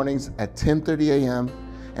Sunday mornings at 10:30 a.m.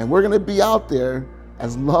 and we're going to be out there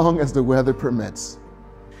as long as the weather permits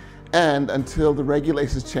and until the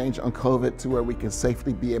regulations change on COVID to where we can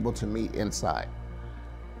safely be able to meet inside.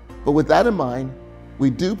 But with that in mind,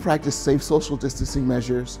 we do practice safe social distancing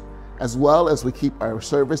measures, as well as we keep our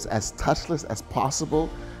service as touchless as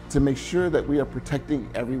possible to make sure that we are protecting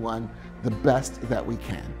everyone the best that we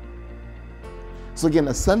can. So again,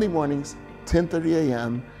 it's Sunday mornings, 10:30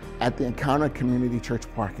 a.m. at the Encounter Community Church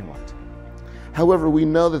parking lot. However, we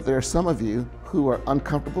know that there are some of you who are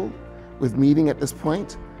uncomfortable with meeting at this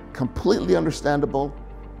point, completely understandable.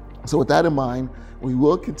 So with that in mind, we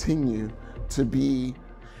will continue to be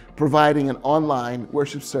providing an online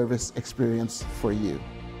worship service experience for you.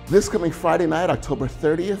 This coming Friday night, October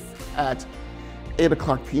 30th at 8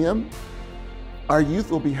 o'clock p.m., our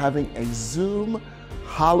youth will be having a Zoom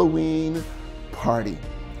Halloween party.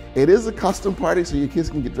 It is a custom party, so your kids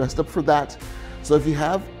can get dressed up for that. So if you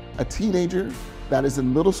have a teenager that is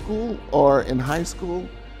in middle school or in high school,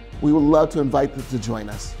 we would love to invite them to join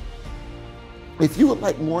us. If you would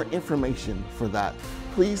like more information for that,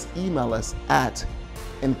 please email us at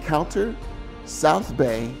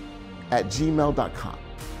encountersouthbay@gmail.com.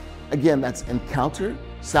 Again, that's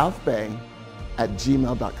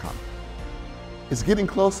encountersouthbay@gmail.com. It's getting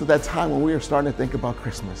close to that time when we are starting to think about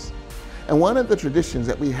Christmas. And one of the traditions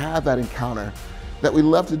that we have at Encounter that we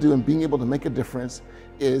love to do in being able to make a difference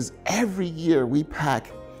is every year we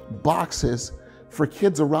pack boxes for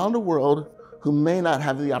kids around the world who may not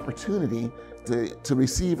have the opportunity to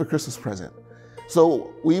receive a Christmas present. So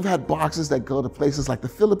we've had boxes that go to places like the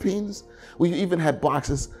Philippines. We've even had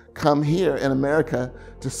boxes come here in America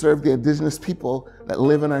to serve the indigenous people that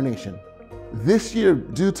live in our nation. This year,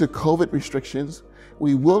 due to COVID restrictions,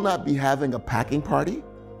 we will not be having a packing party.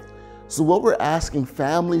 So what we're asking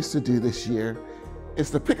families to do this year is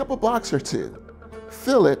to pick up a box or two,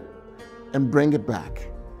 fill it, and bring it back.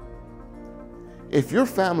 If your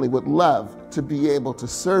family would love to be able to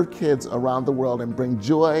serve kids around the world and bring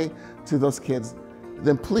joy to those kids,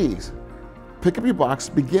 then please pick up your box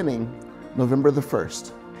beginning November the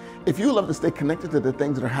 1st. If you would love to stay connected to the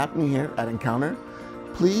things that are happening here at Encounter,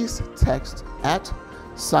 please text at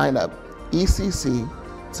sign up ECC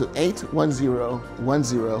to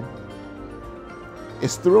 81010.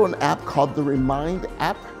 It's through an app called the Remind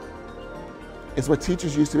app. It's what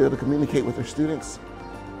teachers use to be able to communicate with their students.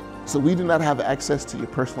 So we do not have access to your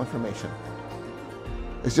personal information.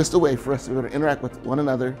 It's just a way for us to be able to interact with one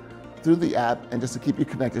another through the app and just to keep you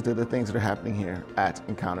connected to the things that are happening here at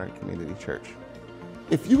Encounter Community Church.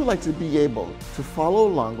 If you would like to be able to follow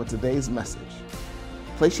along with today's message,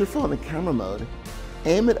 place your phone in camera mode,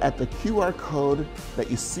 aim it at the QR code that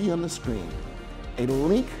you see on the screen. A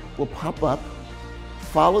link will pop up,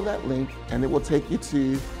 follow that link, and it will take you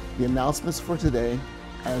to the announcements for today,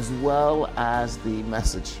 as well as the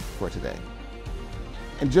message for today.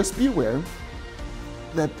 And just be aware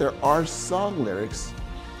that there are song lyrics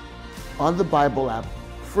on the Bible app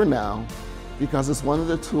for now, because it's one of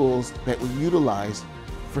the tools that we utilize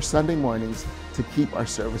for Sunday mornings to keep our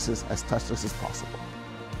services as touchless as possible.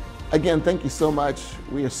 Again, thank you so much.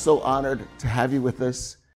 We are so honored to have you with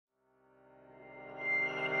us.